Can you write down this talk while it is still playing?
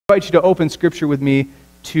invite you to open Scripture with me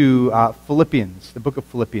to Philippians, the book of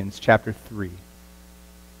Philippians, chapter 3.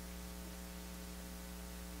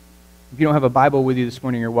 If you don't have a Bible with you this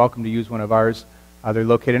morning, you're welcome to use one of ours. They're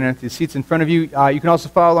located underneath the seats in front of you. You can also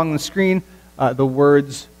follow along the screen. The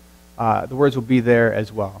words will be there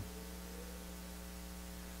as well.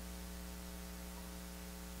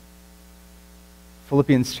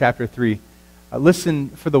 Philippians chapter 3. Listen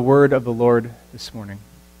for the word of the Lord this morning.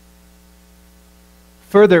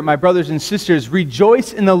 Further, my brothers and sisters,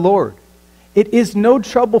 rejoice in the Lord. It is no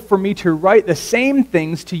trouble for me to write the same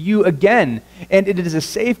things to you again, and it is a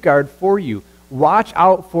safeguard for you. Watch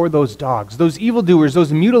out for those dogs, those evildoers,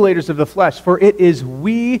 those mutilators of the flesh, for it is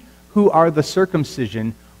we who are the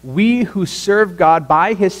circumcision, we who serve God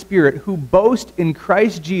by His Spirit, who boast in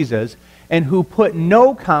Christ Jesus, and who put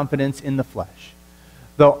no confidence in the flesh,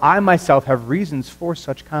 though I myself have reasons for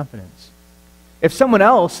such confidence. If someone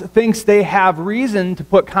else thinks they have reason to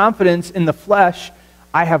put confidence in the flesh,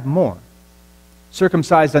 I have more.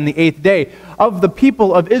 Circumcised on the 8th day, of the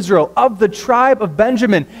people of Israel, of the tribe of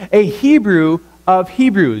Benjamin, a Hebrew of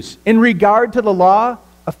Hebrews, in regard to the law,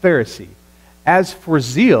 a Pharisee. As for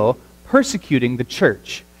zeal, persecuting the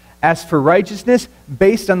church. As for righteousness,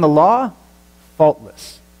 based on the law,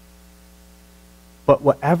 faultless. But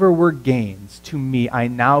whatever were gains to me, I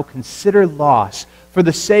now consider loss for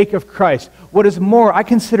the sake of Christ. What is more, I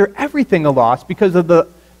consider everything a loss because of the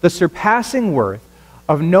surpassing worth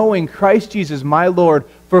of knowing Christ Jesus my Lord,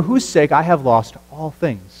 for whose sake I have lost all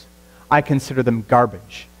things. I consider them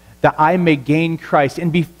garbage, that I may gain Christ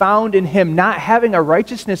and be found in Him, not having a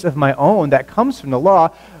righteousness of my own that comes from the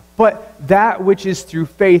law, but that which is through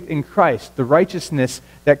faith in Christ, the righteousness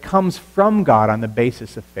that comes from God on the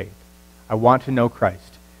basis of faith. I want to know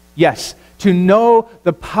Christ. Yes, to know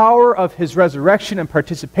the power of His resurrection and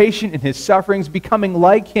participation in His sufferings, becoming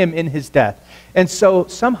like Him in His death, and so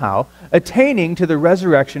somehow attaining to the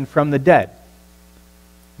resurrection from the dead.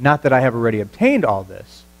 Not that I have already obtained all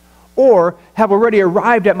this, or have already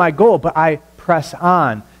arrived at my goal, but I press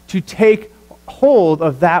on to take hold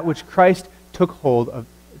of that which Christ took hold of,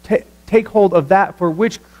 take hold of that for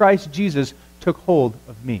which Christ Jesus took hold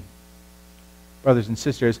of me. Brothers and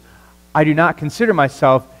sisters, I do not consider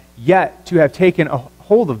myself yet to have taken a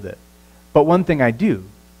hold of this, but one thing I do,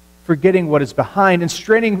 forgetting what is behind and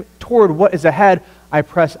straining toward what is ahead, I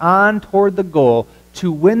press on toward the goal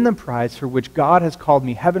to win the prize for which God has called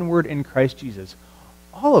me heavenward in Christ Jesus.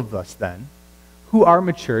 All of us, then, who are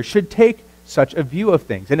mature, should take such a view of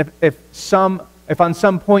things. And if on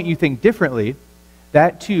some point you think differently,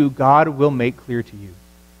 that too God will make clear to you.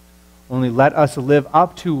 Only let us live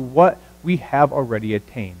up to what we have already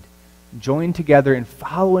attained. Join together in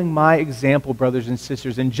following my example, brothers and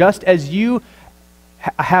sisters. And just as you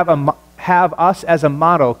have us as a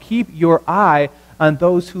model, keep your eye on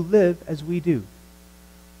those who live as we do.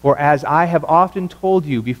 For as I have often told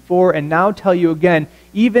you before and now tell you again,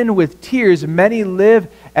 even with tears, many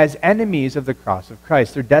live as enemies of the cross of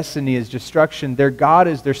Christ. Their destiny is destruction, their God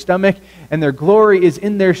is their stomach, and their glory is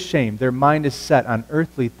in their shame. Their mind is set on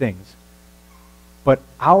earthly things. But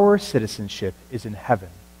our citizenship is in heaven,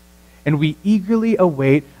 and we eagerly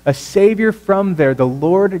await a Savior from there, the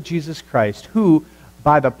Lord Jesus Christ, who,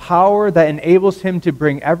 by the power that enables Him to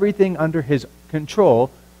bring everything under His control,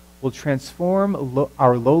 will transform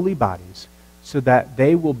our lowly bodies so that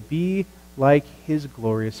they will be like His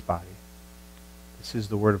glorious body. This is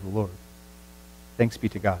the word of the Lord. Thanks be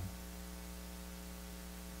to God.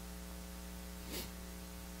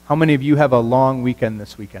 How many of you have a long weekend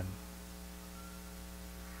this weekend?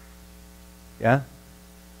 Yeah?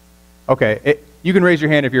 Okay, you can raise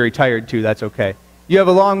your hand if you're retired too, that's okay. You have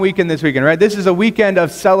a long weekend this weekend, right? This is a weekend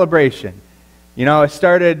of celebration. You know, it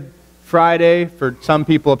started Friday. For some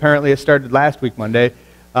people, apparently it started last week, Monday.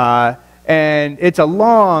 And it's a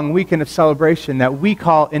long weekend of celebration that we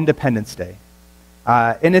call Independence Day.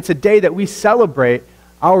 And it's a day that we celebrate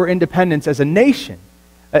our independence as a nation.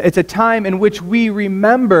 It's a time in which we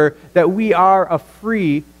remember that we are a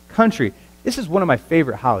free country. This is one of my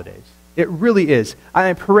favorite holidays. It really is.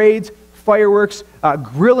 Parades, fireworks,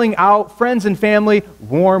 grilling out, friends and family,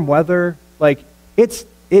 warm weather. Like, it's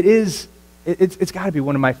got to be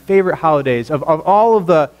one of my favorite holidays of all of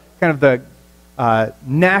the kind of the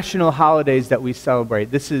national holidays that we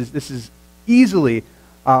celebrate. This is easily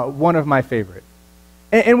one of my favorite.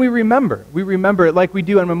 And we remember it like we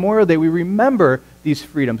do on Memorial Day. We remember these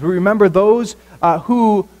freedoms. We remember those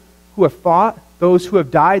who have fought, those who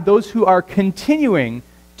have died, those who are continuing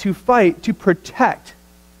to fight to protect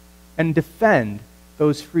and defend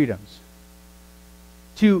those freedoms.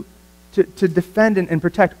 To defend and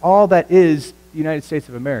protect all that is the United States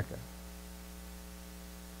of America.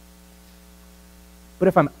 But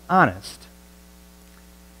if I'm honest,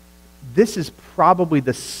 this is probably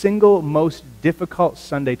the single most difficult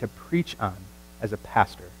Sunday to preach on as a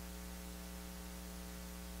pastor.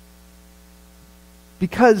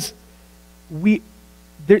 Because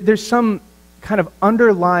there's some kind of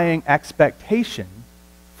underlying expectation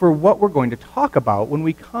for what we're going to talk about when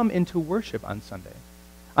we come into worship on Sunday,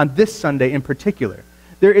 on this Sunday in particular.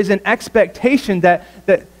 There is an expectation that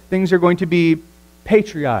things are going to be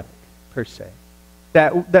patriotic, per se,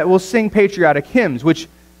 that we'll sing patriotic hymns, which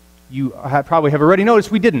you probably have already noticed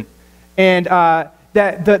we didn't, and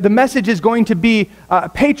that the message is going to be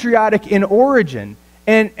patriotic in origin,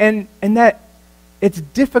 and that it's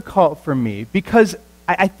difficult for me because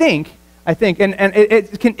I think, and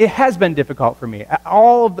it has been difficult for me.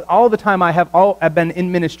 All the time I've been in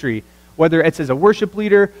ministry, whether it's as a worship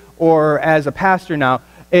leader or as a pastor now,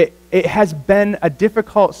 it has been a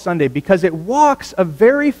difficult Sunday because it walks a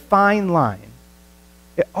very fine line.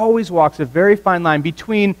 It always walks a very fine line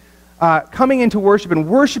between coming into worship and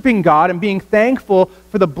worshiping God and being thankful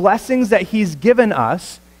for the blessings that He's given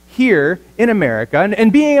us here in America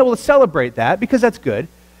and being able to celebrate that because that's good.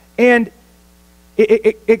 And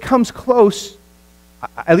it comes close,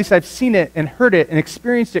 at least I've seen it and heard it and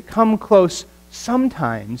experienced it come close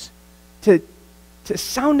sometimes to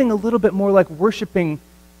sounding a little bit more like worshiping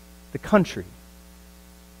the country.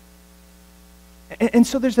 And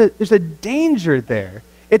so there's a danger there.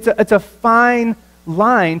 It's a fine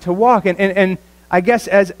line to walk. And I guess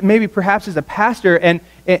perhaps as a pastor and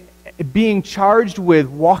being charged with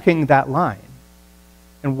walking that line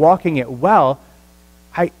and walking it well,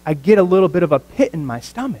 I get a little bit of a pit in my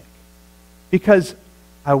stomach because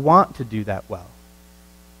I want to do that well.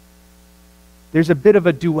 There's a bit of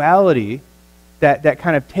a duality that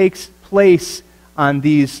kind of takes place on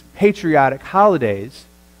these patriotic holidays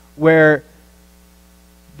where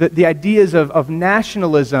the ideas of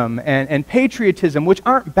nationalism and patriotism, which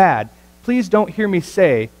aren't bad, please don't hear me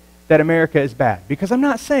say that America is bad, because I'm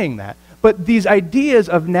not saying that. But these ideas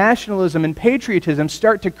of nationalism and patriotism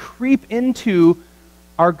start to creep into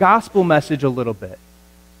our gospel message a little bit.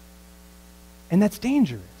 And that's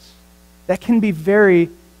dangerous. That can be very,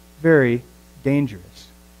 very dangerous.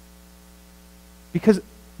 Because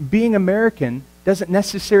being American doesn't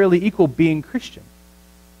necessarily equal being Christian.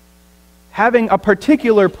 Having a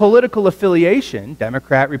particular political affiliation,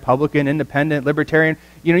 Democrat, Republican, Independent, Libertarian,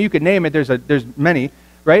 you could name it, there's many,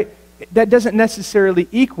 right? That doesn't necessarily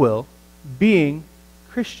equal being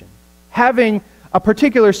Christian. Having a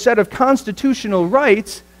particular set of constitutional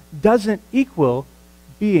rights doesn't equal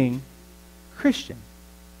being Christian.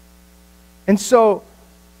 And so,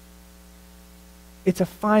 it's a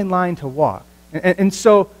fine line to walk. And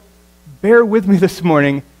so, bear with me this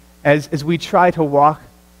morning as we try to walk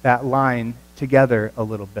that line together a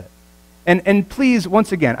little bit. And please,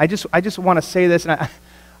 once again, I just want to say this, and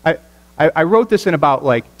I wrote this in about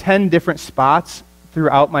 10 different spots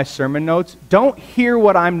throughout my sermon notes. Don't hear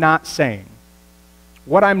what I'm not saying.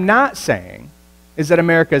 What I'm not saying is that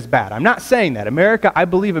America is bad. I'm not saying that. I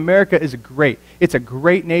believe America is great. It's a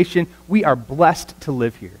great nation. We are blessed to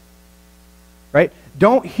live here. Right?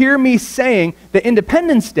 Don't hear me saying that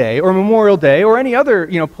Independence Day or Memorial Day or any other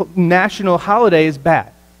national holiday is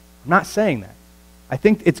bad. I'm not saying that. I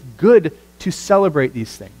think it's good to celebrate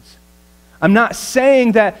these things. I'm not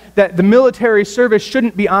saying that the military service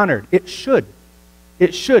shouldn't be honored. It should.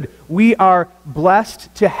 It should. We are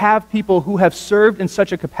blessed to have people who have served in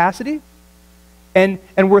such a capacity, and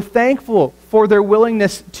we're thankful for their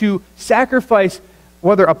willingness to sacrifice,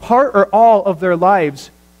 whether a part or all of their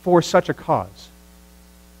lives, for such a cause.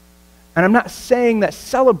 And I'm not saying that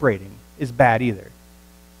celebrating is bad either,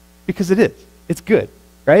 because it is. It's good,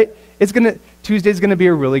 right? Tuesday's going to be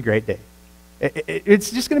a really great day. It's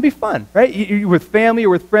just going to be fun, right? You're with family, you're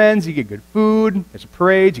with friends, you get good food, there's a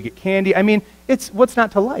parade, you get candy. I mean, what's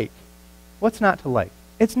not to like? What's not to like?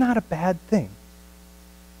 It's not a bad thing.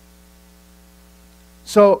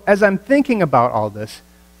 So as I'm thinking about all this,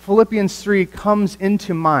 Philippians 3 comes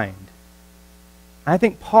into mind. I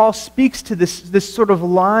think Paul speaks to this sort of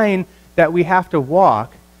line that we have to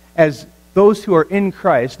walk as those who are in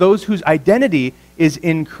Christ, those whose identity is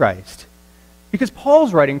in Christ. Because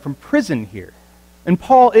Paul's writing from prison here. And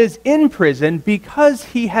Paul is in prison because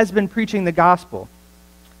he has been preaching the gospel.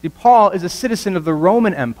 See, Paul is a citizen of the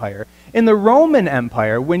Roman Empire. In the Roman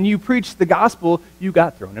Empire, when you preached the gospel, you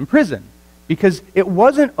got thrown in prison. Because it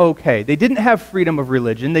wasn't okay. They didn't have freedom of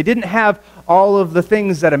religion. They didn't have all of the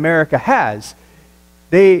things that America has.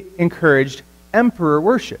 They encouraged emperor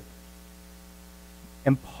worship.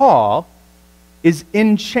 And Paul is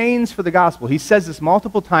in chains for the gospel. He says this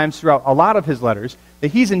multiple times throughout a lot of his letters, that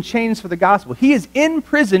he's in chains for the gospel. He is in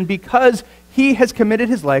prison because he has committed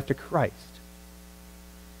his life to Christ.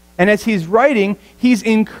 And as he's writing, he's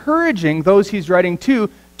encouraging those he's writing to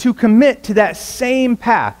commit to that same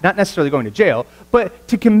path. Not necessarily going to jail, but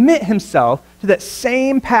to commit himself to that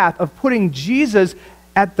same path of putting Jesus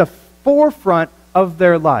at the forefront of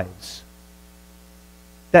their lives.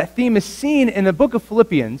 That theme is seen in the book of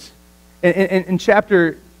Philippians in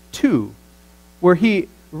chapter 2, where he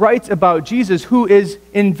writes about Jesus, who is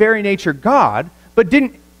in very nature God, but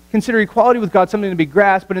didn't consider equality with God something to be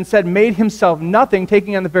grasped, but instead made himself nothing,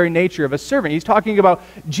 taking on the very nature of a servant. He's talking about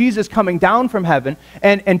Jesus coming down from heaven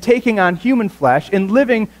and taking on human flesh and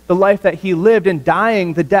living the life that he lived and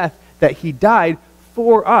dying the death that he died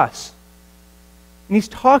for us. And he's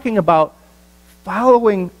talking about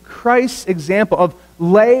following Christ's example of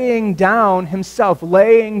laying down himself,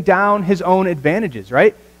 laying down his own advantages,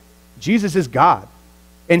 right? Jesus is God.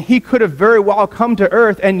 And he could have very well come to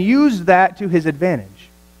earth and used that to his advantage.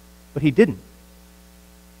 But he didn't.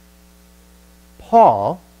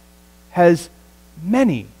 Paul has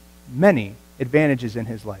many, many advantages in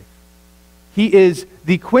his life. He is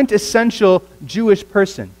the quintessential Jewish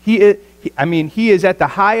person. He is at the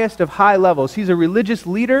highest of high levels. He's a religious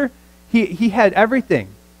leader. He had everything,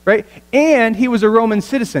 right? And he was a Roman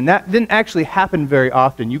citizen. That didn't actually happen very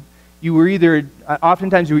often.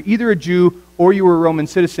 Oftentimes you were either a Jew or you were a Roman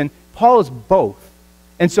citizen. Paul is both.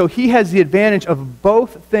 And so he has the advantage of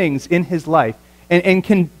both things in his life and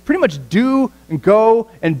can pretty much do and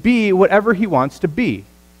go and be whatever he wants to be.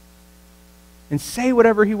 And say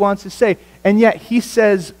whatever he wants to say. And yet he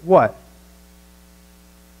says what?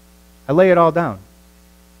 I lay it all down.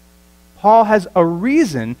 Paul has a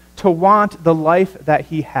reason to want the life that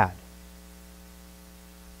he had.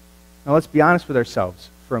 Now let's be honest with ourselves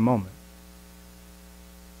for a moment.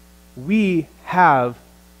 We have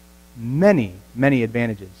many, many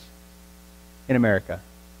advantages in America.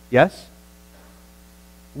 Yes?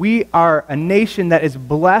 We are a nation that is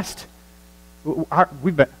blessed.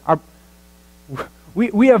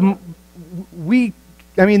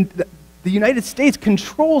 The United States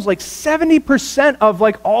controls like 70% of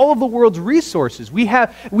like all of the world's resources. We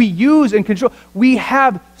use and control. We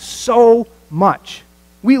have so much.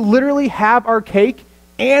 We literally have our cake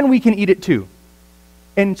and we can eat it too.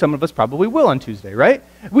 And some of us probably will on Tuesday, right?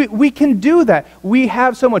 We can do that. We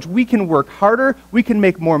have so much. We can work harder. We can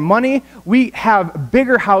make more money. We have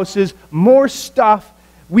bigger houses, more stuff.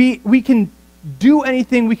 We can do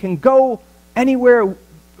anything. We can go anywhere.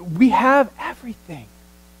 We have everything.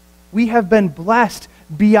 We have been blessed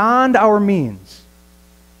beyond our means.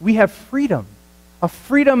 We have freedom, a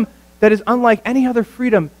freedom that is unlike any other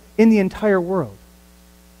freedom in the entire world.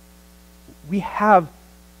 We have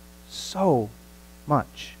so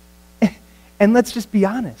much. And let's just be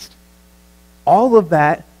honest. All of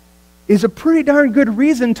that is a pretty darn good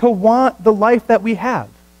reason to want the life that we have.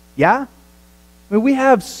 Yeah? I mean, we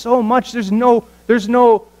have so much. There's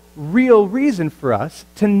no real reason for us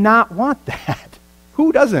to not want that.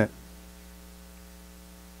 Who doesn't?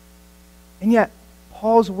 And yet,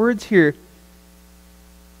 Paul's words here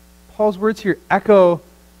echo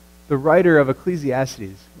the writer of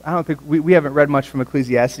Ecclesiastes. I don't think we haven't read much from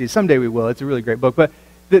Ecclesiastes. Someday we will. It's a really great book. But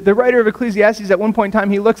the writer of Ecclesiastes, at one point in time,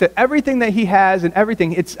 he looks at everything that he has and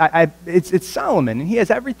everything. It's Solomon, and he has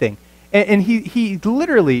everything. And he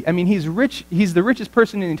literally, he's rich. He's the richest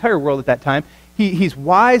person in the entire world at that time. He's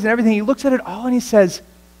wise and everything. He looks at it all and he says,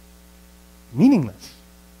 meaningless.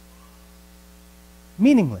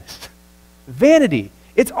 Meaningless. Vanity.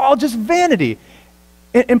 It's all just vanity.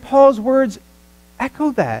 And Paul's words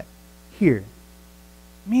echo that here.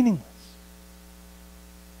 Meaningless.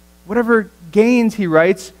 Whatever gains, he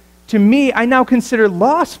writes, to me I now consider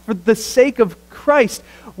loss for the sake of Christ.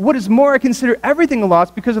 What is more, I consider everything a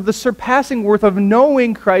loss because of the surpassing worth of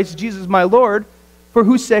knowing Christ Jesus my Lord, for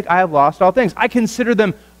whose sake I have lost all things. I consider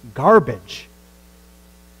them garbage,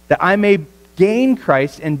 that I may gain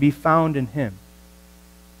Christ and be found in him.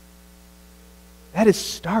 That is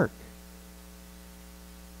stark.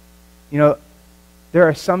 You know, there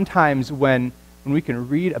are some times when we can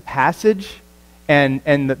read a passage and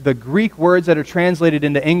the Greek words that are translated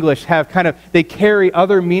into English they carry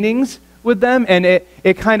other meanings with them, and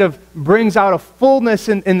it kind of brings out a fullness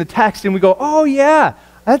in the text, and we go, oh yeah,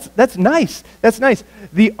 that's nice. That's nice.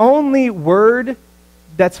 The only word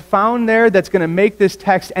that's found there that's going to make this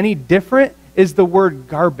text any different is the word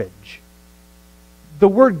garbage. The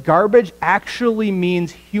word garbage actually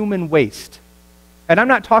means human waste. And I'm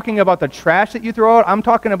not talking about the trash that you throw out. I'm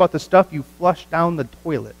talking about the stuff you flush down the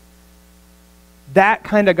toilet. That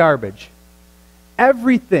kind of garbage.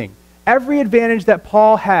 Everything, every advantage that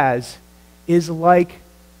Paul has is like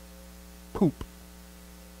poop.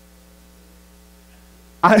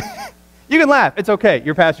 You can laugh. It's okay.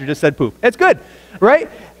 Your pastor just said poop. It's good, right?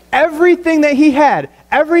 Everything that he had,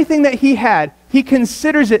 he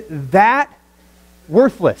considers it that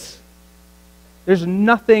worthless. There's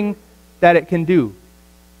nothing that it can do.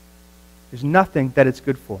 There's nothing that it's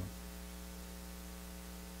good for.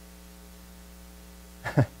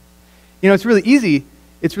 It's really easy.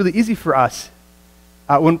 It's really easy for us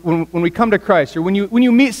when we come to Christ, or when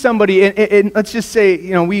you meet somebody, and let's just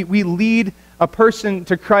say, we lead a person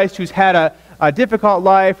to Christ who's had a difficult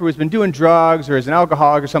life, or who's been doing drugs, or is an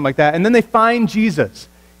alcoholic, or something like that, and then they find Jesus,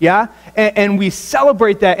 yeah, and we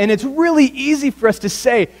celebrate that, and it's really easy for us to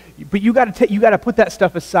say, but you got to put that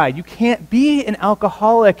stuff aside. You can't be an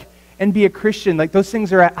alcoholic and be a Christian. Like, those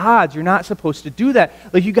things are at odds. You're not supposed to do that.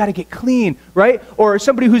 Like, you got to get clean, right? Or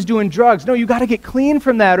somebody who's doing drugs. No, you got to get clean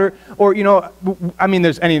from that. Or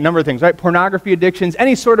there's any number of things, right? Pornography addictions,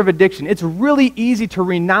 any sort of addiction. It's really easy to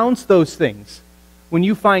renounce those things when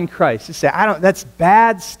you find Christ. To say, that's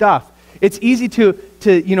bad stuff. It's easy to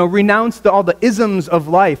renounce all the isms of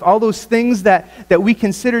life, all those things that we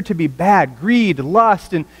consider to be bad, greed,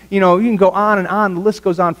 lust, and, you can go on and on. The list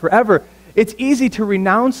goes on forever. It's easy to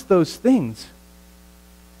renounce those things.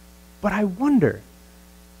 But I wonder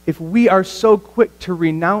if we are so quick to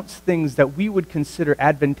renounce things that we would consider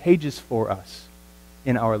advantageous for us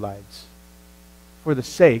in our lives for the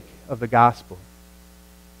sake of the gospel.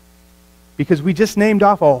 Because we just named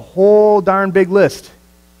off a whole darn big list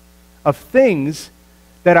of things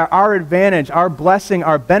that are our advantage, our blessing,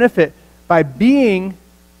 our benefit by being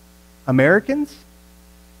Americans,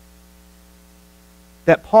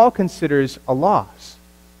 that Paul considers a loss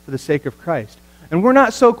for the sake of Christ. And we're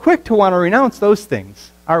not so quick to want to renounce those things,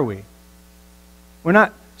 are we? We're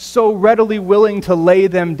not so readily willing to lay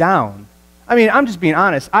them down. I'm just being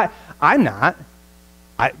honest. I'm not.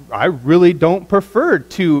 I really don't prefer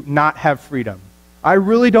to not have freedom. I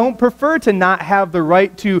really don't prefer to not have the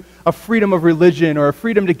right to a freedom of religion, or a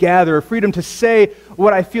freedom to gather, or freedom to say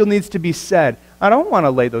what I feel needs to be said. I don't want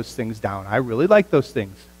to lay those things down. I really like those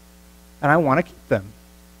things, and I want to keep them.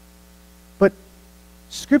 But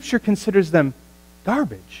Scripture considers them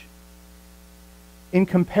garbage in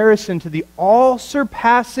comparison to the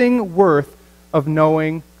all-surpassing worth of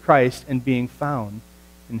knowing Christ and being found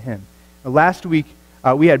in Him. Last week,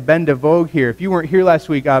 we had Ben DeVogue here. If you weren't here last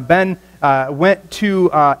week, Ben went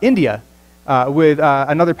to India with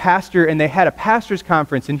another pastor, and they had a pastor's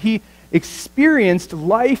conference, and he experienced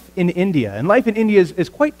life in India. And life in India is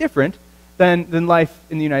quite different than life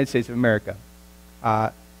in the United States of America.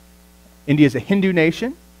 India is a Hindu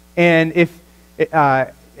nation, and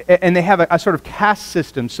and they have a sort of caste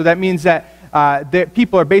system. So that means that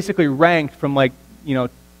people are basically ranked from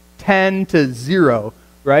 10 to 0,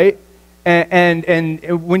 right? And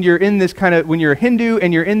when you're in this when you're a Hindu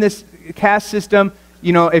and you're in this caste system,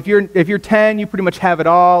 if you're 10, you pretty much have it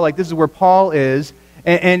all. Like, this is where Paul is.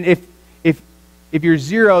 And if you're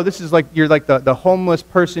 0, this is you're the homeless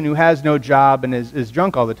person who has no job and is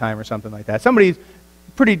drunk all the time, or something like that. Somebody's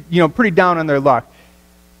pretty down on their luck.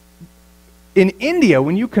 In India,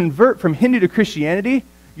 when you convert from Hindu to Christianity,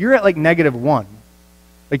 you're at -1.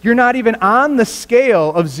 You're not even on the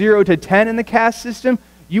scale of 0 to 10 in the caste system.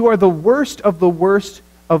 You are the worst of the worst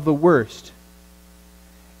of the worst.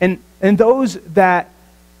 And those that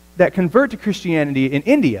convert to Christianity in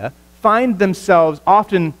India find themselves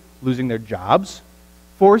often losing their jobs,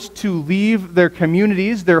 forced to leave their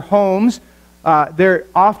communities, their homes. They're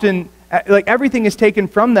often, everything is taken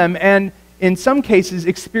from them, and in some cases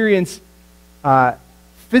experience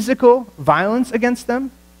physical violence against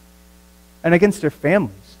them and against their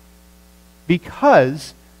families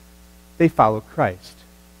because they follow Christ.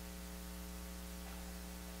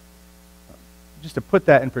 Just to put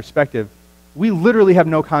that in perspective, we literally have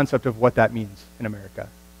no concept of what that means in America,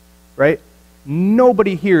 right?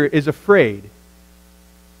 Nobody here is afraid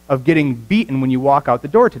of getting beaten when you walk out the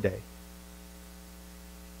door today,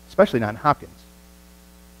 especially not in Hopkins,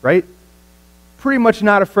 right? Pretty much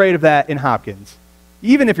not afraid of that in Hopkins.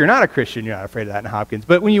 Even if you're not a Christian, you're not afraid of that in Hopkins.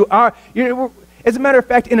 But when you are, as a matter of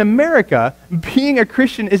fact, in America, being a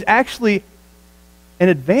Christian is actually an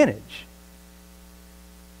advantage.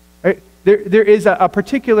 Right? There is a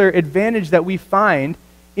particular advantage that we find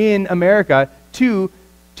in America to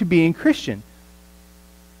being Christian.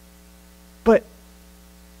 But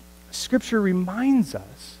Scripture reminds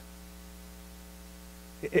us,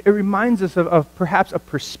 it reminds us of perhaps a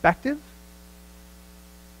perspective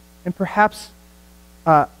and perhaps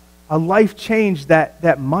a life change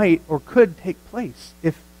that might or could take place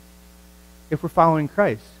if we're following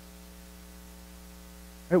Christ.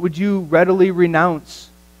 Right? Would you readily renounce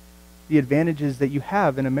the advantages that you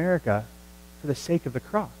have in America for the sake of the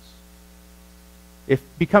cross? If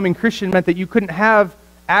becoming Christian meant that you couldn't have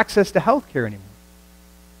access to health care anymore,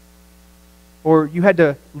 or you had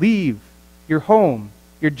to leave your home,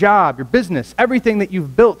 your job, your business, everything that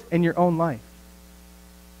you've built in your own life.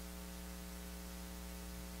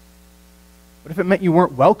 What if it meant you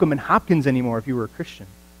weren't welcome in Hopkins anymore if you were a Christian?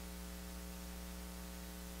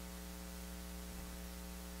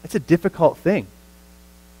 That's a difficult thing.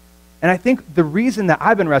 And I think the reason that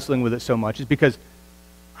I've been wrestling with it so much is because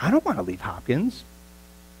I don't want to leave Hopkins.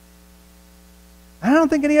 I don't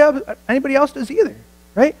think anybody else does either,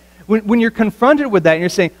 right? When you're confronted with that and you're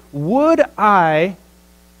saying, would I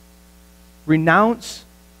renounce,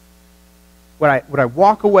 would I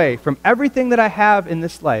walk away from everything that I have in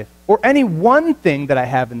this life, or any one thing that I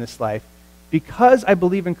have in this life, because I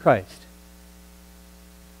believe in Christ?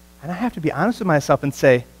 And I have to be honest with myself and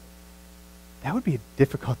say, that would be a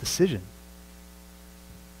difficult decision.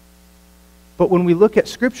 But when we look at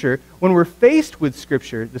Scripture, when we're faced with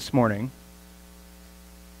Scripture this morning,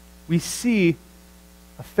 we see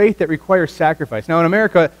a faith that requires sacrifice. Now in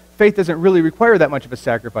America, faith doesn't really require that much of a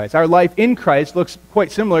sacrifice. Our life in Christ looks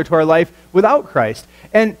quite similar to our life without Christ.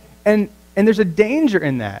 And there's a danger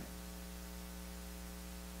in that.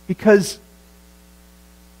 Because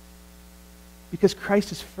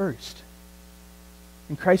Christ is first.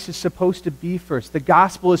 And Christ is supposed to be first. The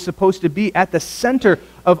gospel is supposed to be at the center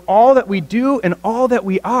of all that we do and all that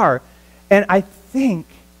we are. And I think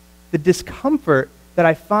the discomfort that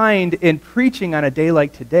I find in preaching on a day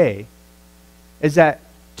like today is that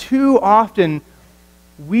too often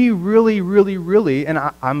we really, and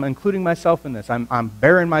I'm including myself in this, I'm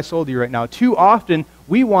bearing my soul to you right now, too often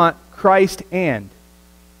we want Christ and,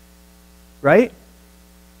 right?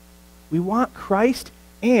 We want Christ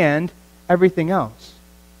and everything else.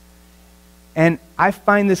 And I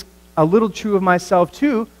find this a little true of myself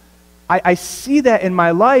too. I see that in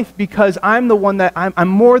my life because I'm the one that I'm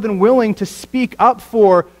more than willing to speak up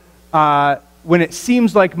for when it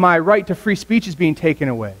seems like my right to free speech is being taken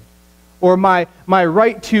away, or my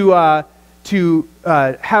right to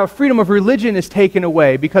have freedom of religion is taken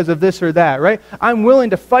away because of this or that, right? I'm willing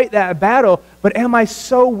to fight that battle, but am I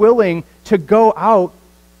so willing to go out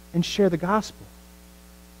and share the gospel?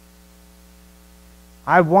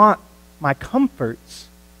 I want my comforts.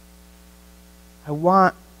 I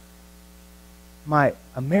want my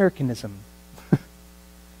Americanism.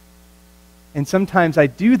 And sometimes I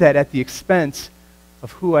do that at the expense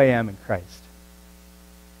of who I am in Christ.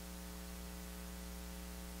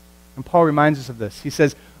 And Paul reminds us of this. He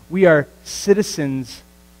says, we are citizens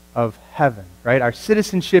of heaven, right? Our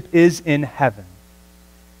citizenship is in heaven.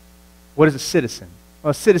 What is a citizen?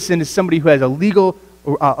 Well, a citizen is somebody who has a legal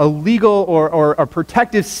or a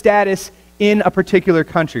protective status in a particular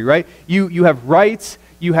country, right? You have rights,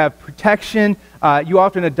 you have protection, you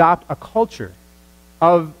often adopt a culture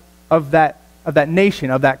of that nation,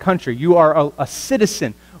 of that country. You are a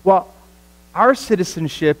citizen. Well, our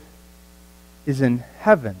citizenship is in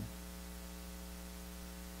heaven,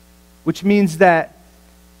 which means that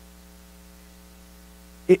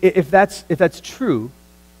if that's true,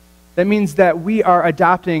 that means that we are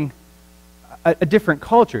adopting a different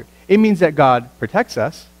culture. It means that God protects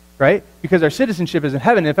us, right? Because our citizenship is in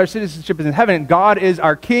heaven. If our citizenship is in heaven, God is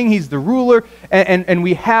our king, he's the ruler, and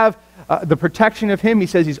we have the protection of him. He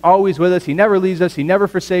says he's always with us, he never leaves us, he never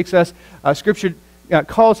forsakes us. Scripture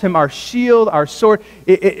calls him our shield, our sword.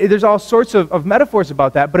 There's all sorts of metaphors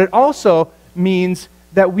about that, but it also means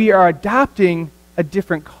that we are adopting a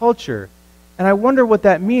different culture. And I wonder what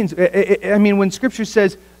that means. I mean, when Scripture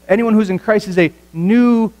says anyone who's in Christ is a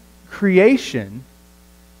new creation,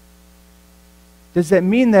 does that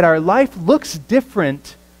mean that our life looks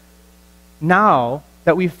different now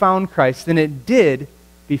that we've found Christ than it did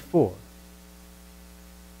before?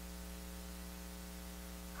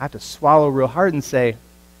 I have to swallow real hard and say,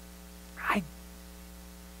 I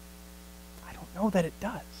don't know that it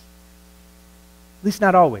does. At least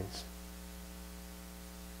not always.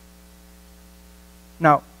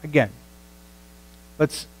 Now, again,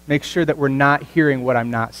 let's make sure that we're not hearing what I'm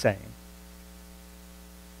not saying.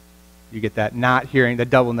 You get that? Not hearing, the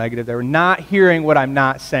double negative there. We're not hearing what I'm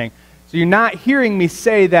not saying. So you're not hearing me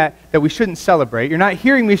say that we shouldn't celebrate. You're not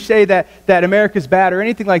hearing me say that America's bad or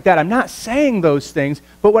anything like that. I'm not saying those things.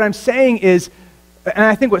 But what I'm saying is, and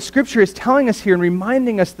I think what Scripture is telling us here and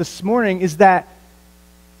reminding us this morning is that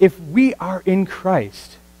if we are in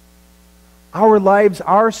Christ, our lives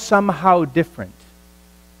are somehow different.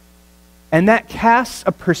 And that casts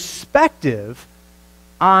a perspective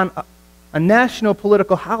on a national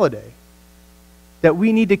political holiday. that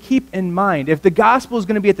we need to keep in mind. If the gospel is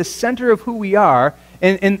going to be at the center of who we are,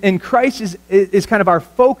 and Christ is kind of our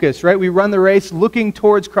focus, right? We run the race looking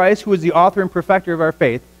towards Christ, who is the author and perfecter of our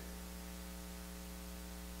faith,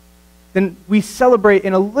 then we celebrate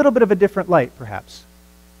in a little bit of a different light, perhaps.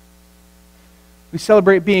 We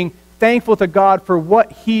celebrate being thankful to God for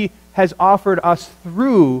what He has offered us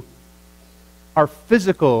through our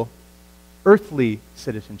physical, earthly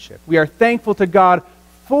citizenship. We are thankful to God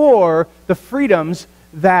for the freedoms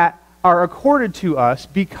that are accorded to us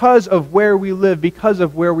because of where we live, because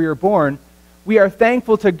of where we are born. We are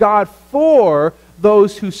thankful to God for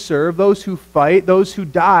those who serve, those who fight, those who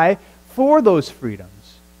die for those freedoms.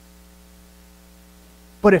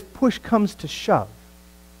 But if push comes to shove,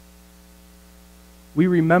 we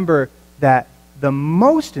remember that the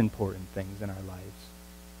most important things in our lives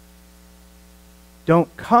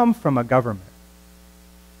don't come from a government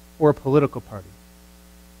or a political party.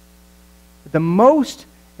 But the most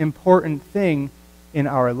important thing in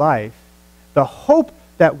our life, the hope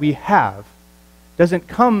that we have, doesn't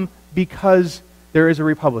come because there is a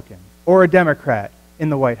Republican or a Democrat in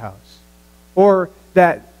the White House, or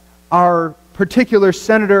that our particular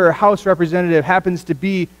senator or House representative happens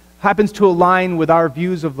to align with our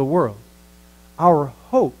views of the world. Our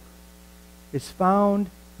hope is found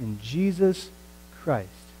in Jesus Christ.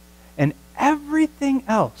 And everything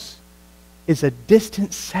else is a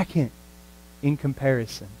distant second in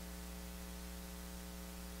comparison.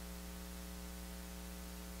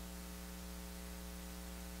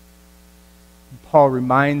 And Paul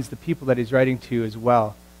reminds the people that he's writing to as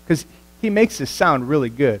well, because he makes this sound really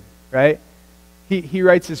good, right? He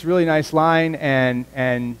writes this really nice line, and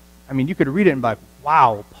I mean, you could read it and be like,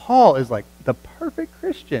 wow, Paul is like the perfect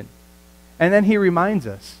Christian. And then he reminds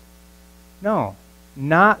us, no,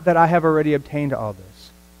 not that I have already obtained all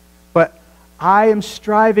this, but I am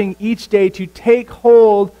striving each day to take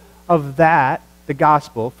hold of that, the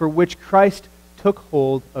gospel, for which Christ took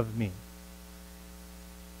hold of me.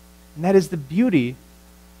 And that is the beauty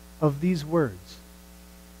of these words.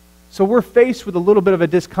 So we're faced with a little bit of a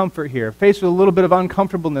discomfort here, faced with a little bit of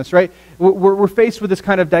uncomfortableness, right? We're faced with this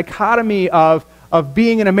kind of dichotomy of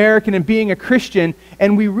being an American and being a Christian,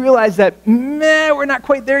 and we realize that, we're not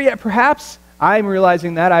quite there yet, perhaps. I'm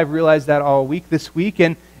realizing that. I've realized that all week this week,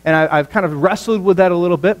 and I've kind of wrestled with that a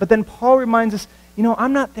little bit. But then Paul reminds us,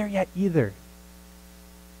 I'm not there yet either.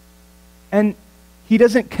 And he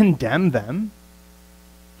doesn't condemn them.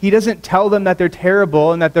 He doesn't tell them that they're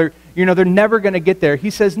terrible and that they're never going to get there. He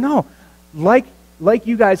says, no, like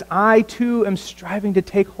you guys, I too am striving to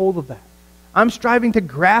take hold of that. I'm striving to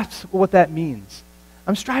grasp what that means.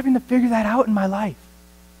 I'm striving to figure that out in my life.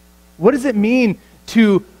 What does it mean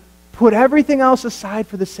to put everything else aside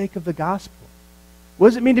for the sake of the gospel? What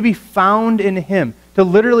does it mean to be found in Him? To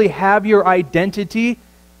literally have your identity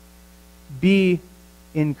be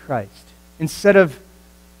in Christ instead of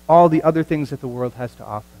all the other things that the world has to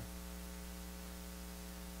offer.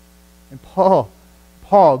 And Paul,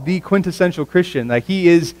 the quintessential Christian, like he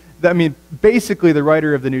is, basically the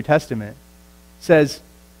writer of the New Testament, says,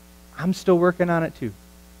 I'm still working on it too.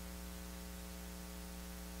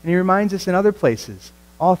 And he reminds us in other places,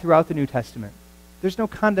 all throughout the New Testament, there's no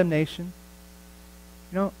condemnation.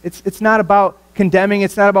 It's not about condemning,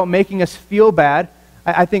 it's not about making us feel bad.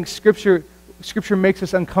 I think Scripture makes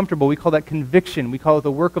us uncomfortable. We call that conviction. We call it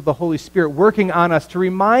the work of the Holy Spirit working on us to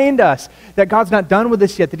remind us that God's not done with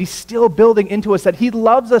us yet, that He's still building into us, that He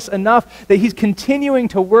loves us enough, that He's continuing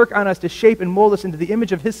to work on us to shape and mold us into the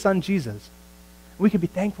image of His Son, Jesus. We can be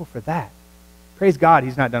thankful for that. Praise God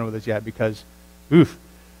He's not done with us yet, because,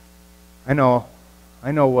 I know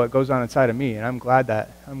what goes on inside of me, and I'm glad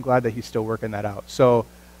that He's still working that out. So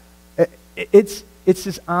it's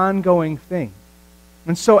this ongoing thing.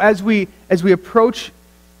 And so as we approach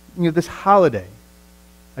this holiday,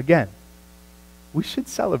 again, we should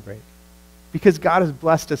celebrate, because God has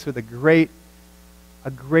blessed us with a great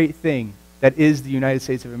thing that is the United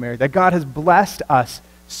States of America. That God has blessed us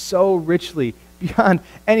so richly beyond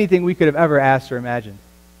anything we could have ever asked or imagined.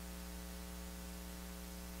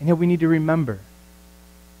 And yet we need to remember.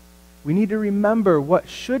 We need to remember what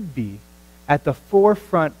should be at the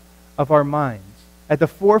forefront of our minds, at the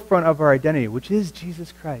forefront of our identity, which is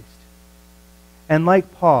Jesus Christ. And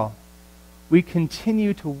like Paul, we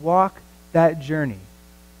continue to walk that journey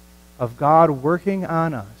of God working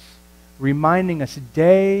on us, reminding us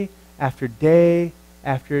day after day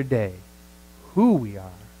after day who we are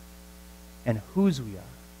and whose we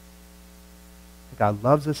are. That God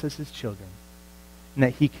loves us as His children, and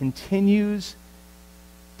that He continues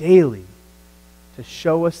daily to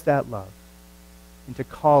show us that love and to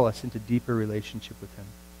call us into deeper relationship with Him.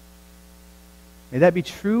 May that be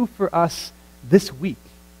true for us this week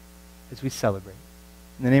as we celebrate.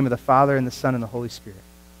 In the name of the Father, and the Son, and the Holy Spirit.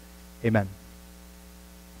 Amen.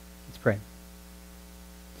 Let's pray.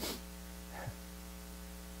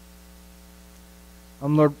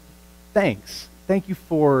 Lord, thanks. Thank you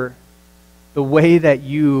for the way that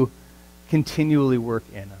you continually work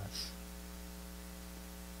in us.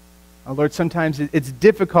 Lord, sometimes it's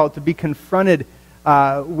difficult to be confronted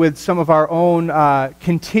with some of our own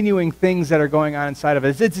continuing things that are going on inside of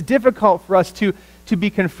us. It's difficult for us to be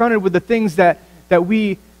confronted with the things that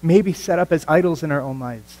we maybe set up as idols in our own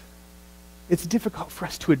lives. It's difficult for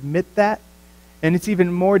us to admit that, and it's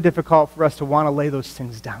even more difficult for us to want to lay those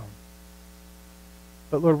things down.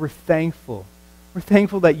 But Lord, we're thankful. We're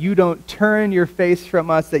thankful that you don't turn your face from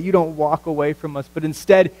us, that you don't walk away from us, but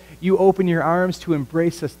instead you open your arms to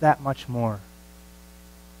embrace us that much more.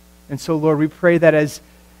 And so, Lord, we pray that as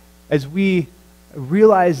we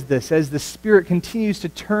realize this, as the Spirit continues to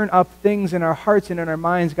turn up things in our hearts and in our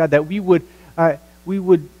minds, God, that we would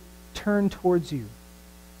turn towards you.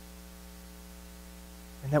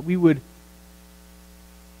 And that we would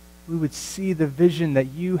see the vision that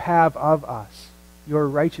you have of us, your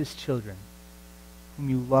righteous children, whom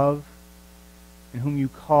you love and whom you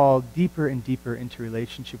call deeper and deeper into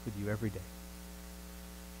relationship with you every day.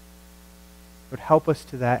 Lord, help us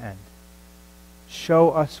to that end.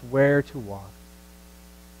 Show us where to walk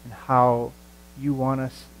and how you want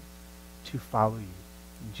us to follow you.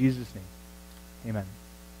 In Jesus' name, amen.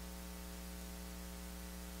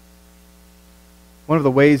 One of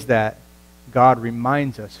the ways that God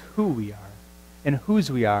reminds us who we are and whose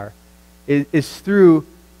we are is through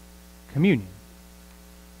communion.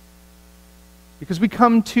 Because we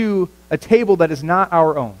come to a table that is not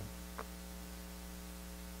our own.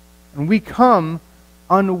 And we come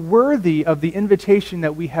unworthy of the invitation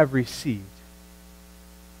that we have received.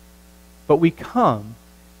 But we come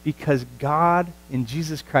because God in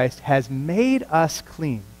Jesus Christ has made us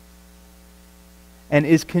clean and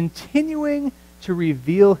is continuing to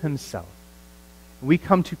reveal himself. We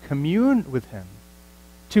come to commune with him,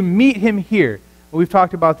 to meet him here. We've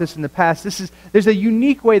talked about this in the past. There's a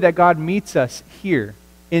unique way that God meets us here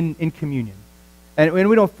in communion. And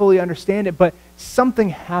we don't fully understand it, but something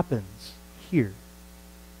happens here.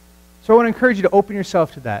 So I want to encourage you to open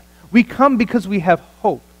yourself to that. We come because we have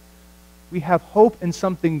hope. We have hope in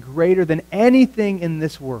something greater than anything in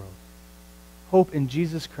this world. Hope in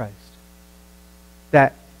Jesus Christ.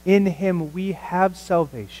 That in him we have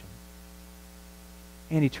salvation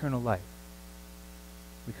and eternal life.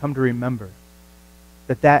 We come to remember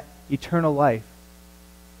that eternal life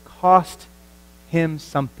cost him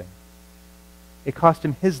something. It cost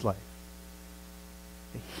him his life.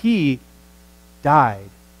 He died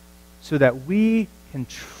so that we can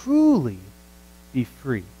truly be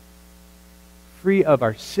free. Free of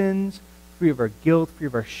our sins, free of our guilt, free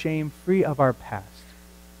of our shame, free of our past.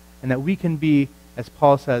 And that we can be, as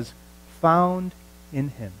Paul says, found in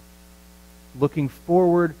him. Looking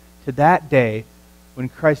forward to that day when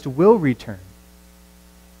Christ will return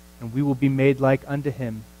and we will be made like unto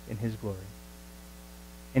him in his glory.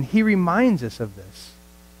 And he reminds us of this.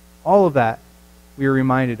 All of that we are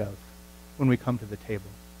reminded of when we come to the table.